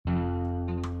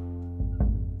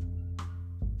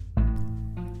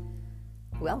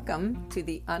Welcome to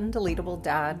the Undeletable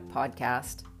Dad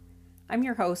podcast. I'm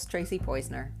your host, Tracy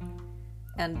Poisner,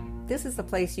 and this is the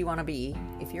place you want to be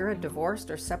if you're a divorced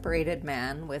or separated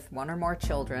man with one or more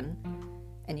children,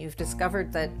 and you've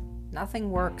discovered that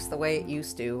nothing works the way it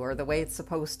used to, or the way it's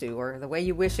supposed to, or the way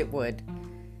you wish it would.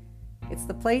 It's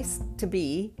the place to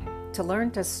be to learn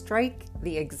to strike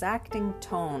the exacting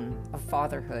tone of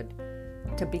fatherhood,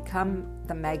 to become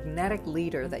the magnetic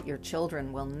leader that your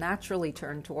children will naturally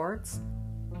turn towards,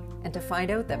 and to find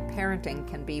out that parenting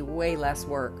can be way less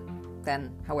work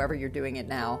than however you're doing it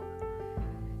now.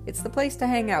 It's the place to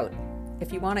hang out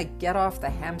if you want to get off the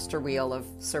hamster wheel of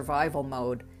survival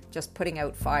mode, just putting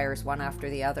out fires one after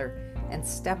the other, and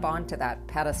step onto that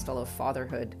pedestal of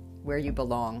fatherhood where you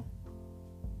belong.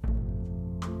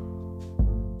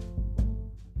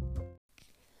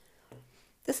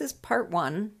 This is part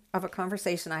one of a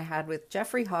conversation I had with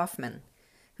Jeffrey Hoffman,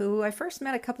 who I first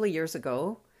met a couple of years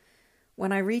ago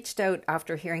when I reached out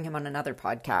after hearing him on another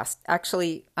podcast.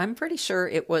 Actually, I'm pretty sure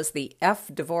it was the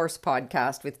F Divorce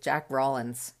podcast with Jack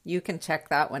Rollins. You can check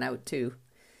that one out too.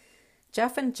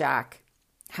 Jeff and Jack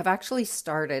have actually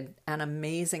started an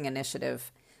amazing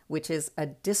initiative, which is a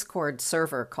Discord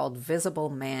server called Visible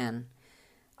Man.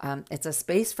 It's a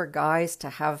space for guys to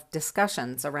have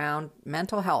discussions around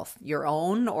mental health, your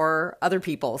own or other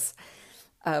people's.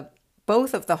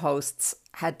 Both of the hosts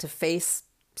had to face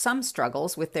some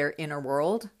struggles with their inner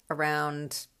world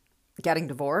around getting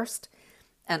divorced.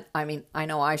 And I mean, I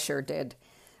know I sure did.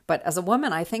 But as a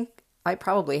woman, I think I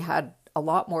probably had a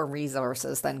lot more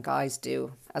resources than guys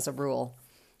do as a rule.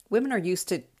 Women are used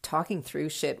to talking through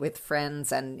shit with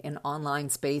friends and in online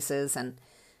spaces, and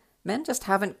men just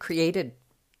haven't created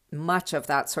much of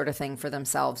that sort of thing for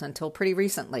themselves until pretty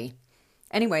recently.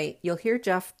 Anyway, you'll hear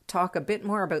Jeff talk a bit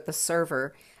more about the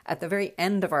server at the very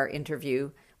end of our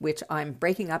interview, which I'm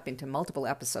breaking up into multiple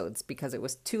episodes because it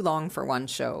was too long for one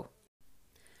show.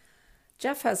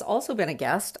 Jeff has also been a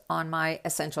guest on my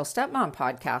Essential Stepmom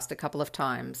podcast a couple of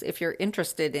times. If you're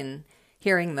interested in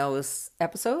hearing those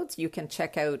episodes, you can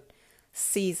check out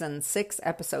Season 6,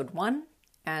 Episode 1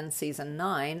 and Season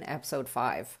 9, Episode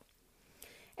 5.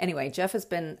 Anyway, Jeff has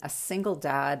been a single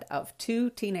dad of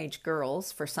 2 teenage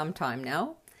girls for some time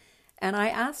now, and I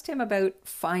asked him about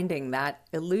finding that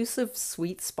elusive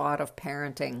sweet spot of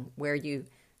parenting where you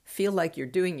feel like you're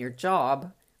doing your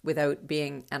job without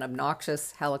being an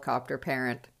obnoxious helicopter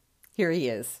parent. Here he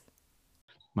is.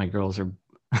 My girls are,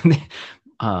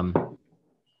 the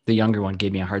younger one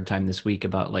gave me a hard time this week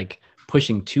about like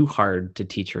pushing too hard to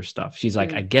teach her stuff. She's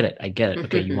like, I get it.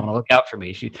 Okay, you want to look out for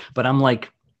me. But I'm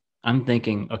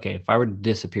thinking, okay, if I were to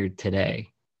disappear today,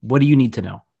 what do you need to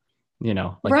know? You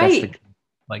know, like right. That's the,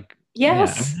 like,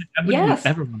 yes, yeah, I wouldn't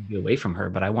ever want to be away from her,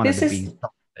 but I wanted to be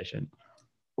self-sufficient.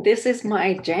 This is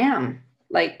my jam.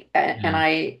 Like, and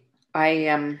I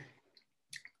when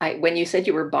you said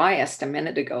you were biased a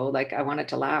minute ago, like I wanted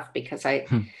to laugh because I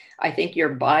think you're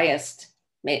biased.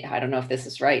 I don't know if this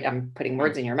is right. I'm putting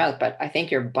words in your mouth, but I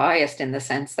think you're biased in the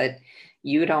sense that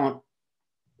you don't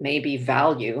maybe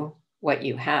value what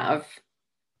you have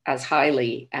as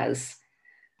highly as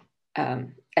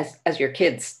your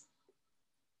kids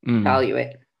value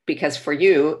it. Because for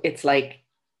you, it's like,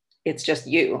 it's just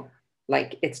you.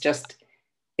 Like, it's just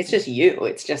you.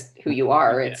 It's just who you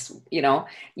are. It's, you know,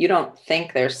 you don't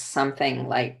think there's something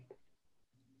like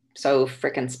so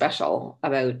freaking special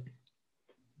about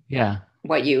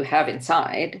what you have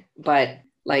inside, but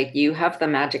like you have the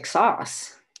magic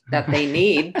sauce that they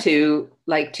need to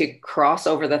cross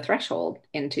over the threshold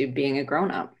into being a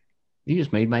grown-up. You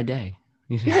just made my day.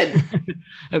 Good.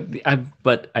 I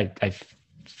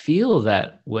feel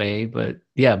that way, but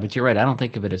you're right. I don't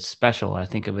think of it as special. I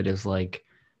think of it as like,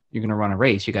 you're going to run a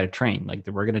race. You got to train. Like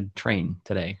we're going to train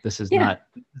today. This is not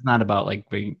about like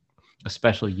being a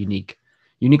special,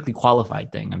 uniquely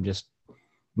qualified thing. I'm just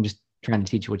trying to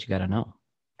teach you what you got to know.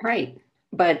 Right.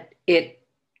 But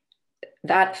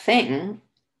that thing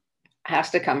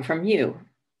has to come from you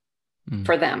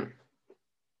for them.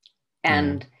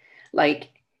 And like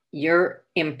you're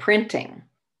imprinting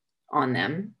on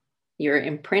them, you're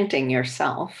imprinting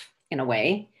yourself in a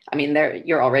way. I mean,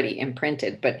 you're already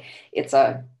imprinted, but it's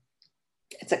a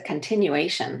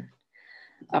continuation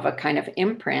of a kind of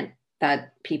imprint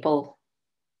that people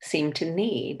seem to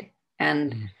need.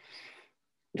 And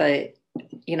the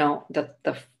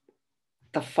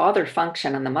father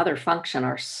function and the mother function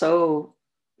are so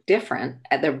different.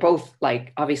 They're both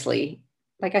like, obviously,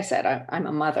 like I said, I'm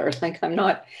a mother. Like I'm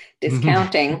not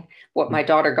discounting what my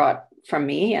daughter got from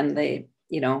me and the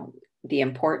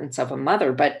importance of a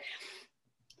mother, but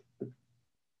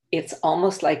it's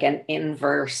almost like an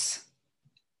inverse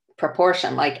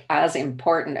proportion, like as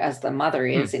important as the mother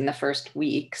Hmm. is in the first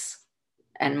weeks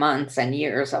and months and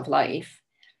years of life,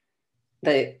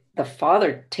 the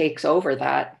father takes over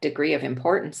that degree of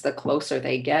importance the closer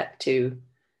they get to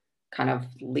kind of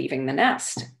leaving the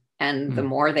nest. And the Hmm.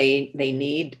 more they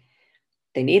need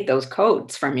those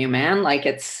codes from you, man. Like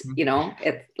it's, Hmm.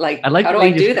 it's like, I like how the do way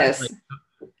I you do describe it. this?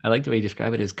 Like, I like the way you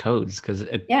describe it as codes because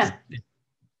Yeah.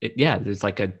 yeah, there's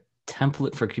like a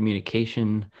template for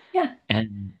communication Yeah.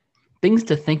 and things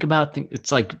to think about.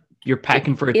 It's like you're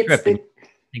packing for a It's trip and the, you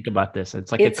think about this.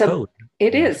 It's like a it's a, code.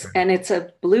 it You know, is. And it's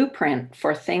a blueprint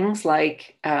for things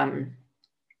like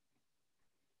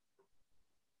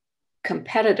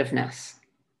competitiveness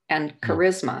and mm,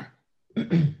 charisma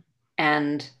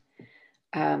and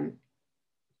um,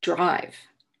 drive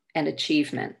and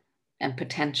achievement and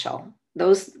potential.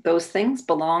 Those things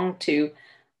belong to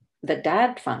the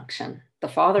dad function, the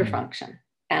father mm, function,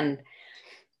 and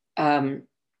um,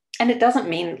 and it doesn't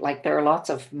mean like there are lots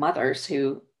of mothers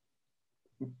who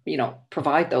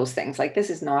provide those things. Like this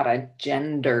is not a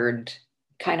gendered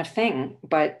kind of thing,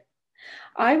 but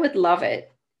I would love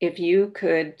it if you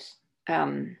could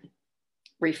um,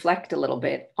 reflect a little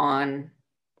bit on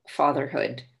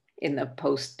fatherhood in the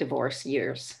post-divorce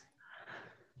years.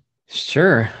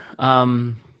 sure.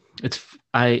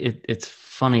 It's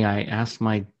funny. I asked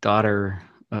my daughter,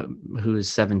 who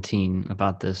is 17,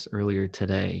 about this earlier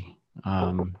today,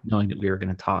 knowing that we were going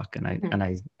to talk, and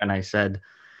I said,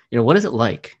 what is it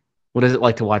like? What is it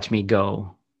like to watch me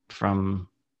go from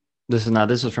this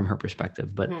is from her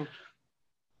perspective, but Mm-hmm.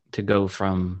 to go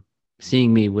from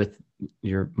seeing me with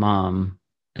your mom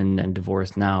and then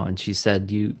divorced now, and she said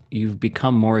you've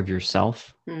become more of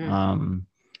yourself. Mm-hmm.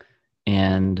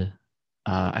 And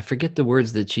I forget the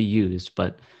words that she used,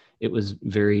 but it was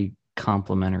very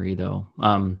complimentary though.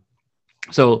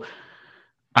 So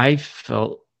I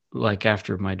felt like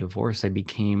after my divorce, I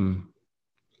became,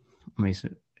 let me see,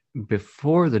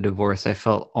 before the divorce, I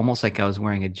felt almost like I was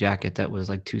wearing a jacket that was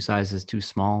like 2 sizes too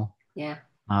small. Yeah.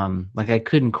 Like I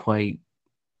couldn't quite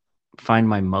find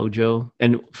my mojo.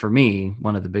 And for me,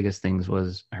 one of the biggest things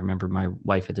was I remember my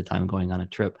wife at the time going on a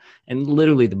trip, and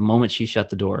literally the moment she shut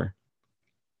the door,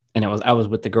 and I was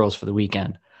with the girls for the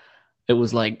weekend, it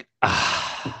was like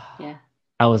Yeah.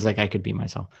 I was like I could be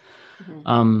myself. Mm-hmm.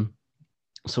 Um,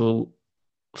 so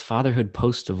fatherhood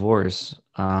post divorce,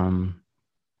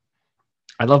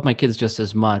 I love my kids just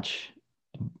as much,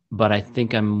 but I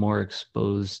think I'm more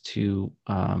exposed to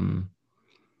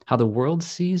how the world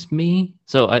sees me.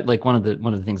 So I like one of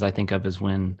the things I think of is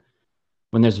when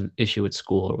there's an issue at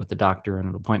school or with the doctor and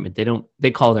an appointment,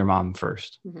 they call their mom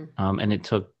first. Mm-hmm. And it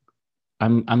took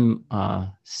I'm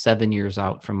 7 years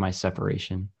out from my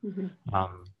separation. Mm-hmm.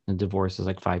 The divorce is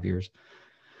like 5 years.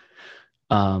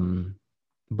 Um,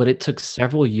 but it took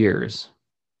several years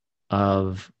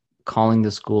of calling the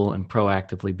school and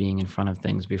proactively being in front of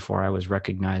things before I was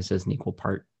recognized as an Yeah.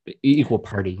 equal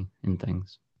party in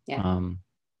things. Yeah. Um,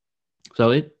 so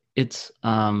it's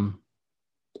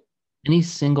any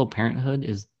single parenthood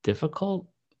is difficult,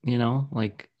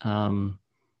 like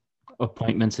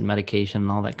appointments and medication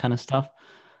and all that kind of stuff.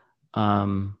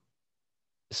 Um,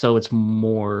 so it's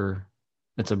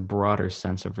a broader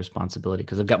sense of responsibility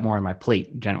because I've got more on my plate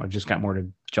in general. I've just got more to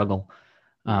juggle.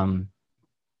 Um,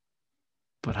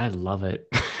 but I love it.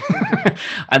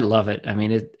 I love it. I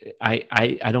mean,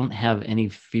 I don't have any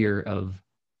fear of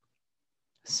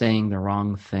saying the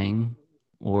wrong thing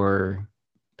or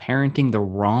parenting the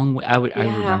wrong way. I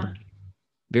Yeah. remember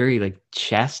very like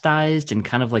chastised and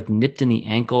kind of like nipped in the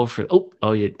ankle for,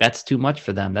 oh yeah, that's too much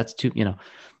for them. That's too,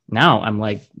 now I'm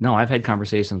like, no, I've had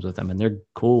conversations with them and they're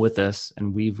cool with this.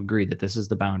 And we've agreed that this is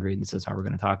the boundary and this is how we're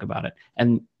going to talk about it.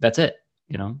 And that's it.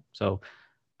 So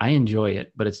I enjoy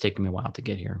it, but it's taken me a while to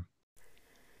get here.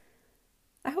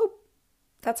 I hope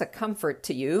that's a comfort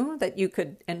to you that you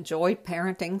could enjoy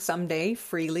parenting someday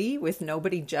freely with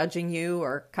nobody judging you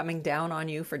or coming down on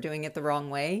you for doing it the wrong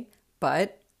way.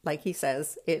 But like he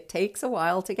says, it takes a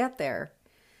while to get there.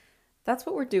 That's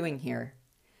what we're doing here.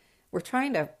 We're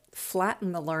trying to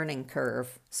flatten the learning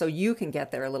curve so you can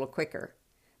get there a little quicker.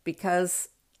 Because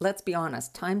let's be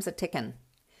honest, time's a ticking.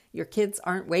 Your kids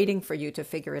aren't waiting for you to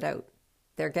figure it out.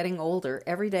 They're getting older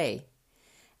every day.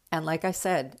 And like I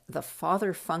said, the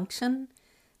father function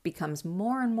becomes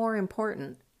more and more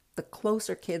important the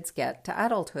closer kids get to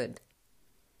adulthood.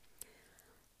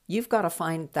 You've got to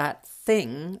find that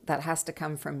thing that has to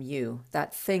come from you,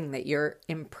 that thing that you're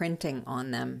imprinting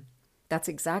on them. That's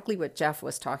exactly what Jeff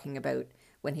was talking about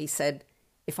when he said,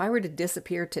 if I were to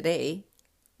disappear today,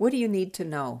 what do you need to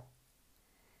know?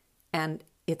 And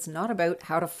it's not about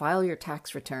how to file your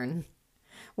tax return.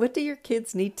 What do your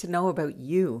kids need to know about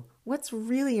you? What's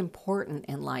really important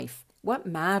in life? What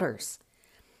matters?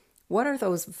 What are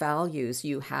those values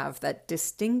you have that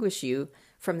distinguish you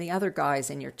from the other guys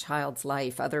in your child's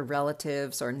life, other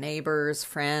relatives or neighbors,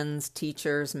 friends,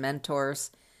 teachers,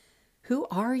 mentors? Who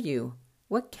are you?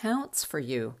 What counts for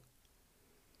you?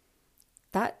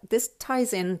 This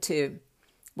ties into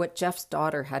what Jeff's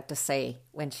daughter had to say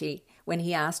when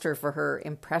he asked her for her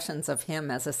impressions of him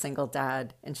as a single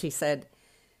dad. And she said,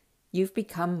 "You've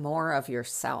become more of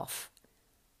yourself."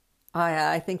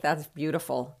 I think that's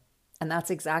beautiful. And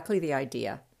that's exactly the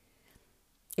idea.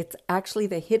 It's actually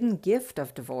the hidden gift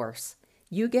of divorce.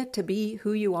 You get to be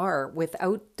who you are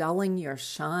without dulling your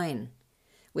shine,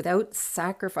 without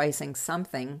sacrificing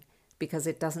something because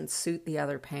it doesn't suit the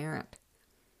other parent.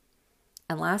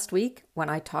 And last week, when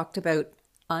I talked about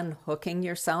unhooking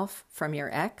yourself from your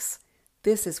ex,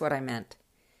 this is what I meant.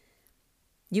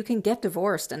 You can get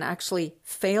divorced and actually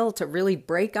fail to really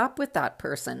break up with that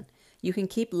person. You can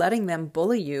keep letting them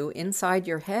bully you inside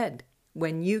your head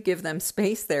when you give them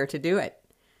space there to do it.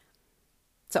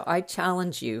 So I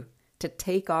challenge you to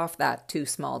take off that too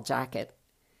small jacket.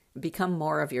 Become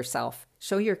more of yourself.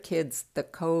 Show your kids the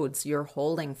codes you're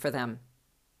holding for them.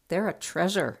 They're a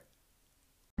treasure.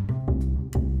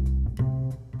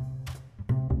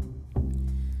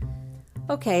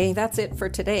 Okay, that's it for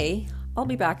today. I'll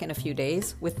be back in a few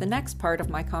days with the next part of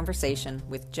my conversation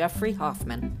with Jeffrey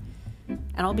Hoffman.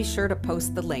 And I'll be sure to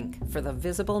post the link for the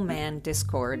Visible Man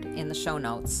Discord in the show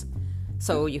notes,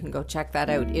 so you can go check that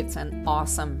out. It's an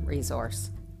awesome resource.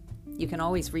 You can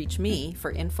always reach me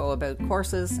for info about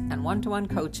courses and one-to-one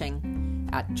coaching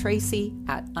at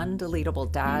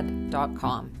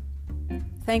tracy@undeletabledad.com.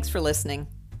 Thanks for listening.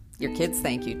 Your kids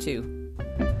thank you too.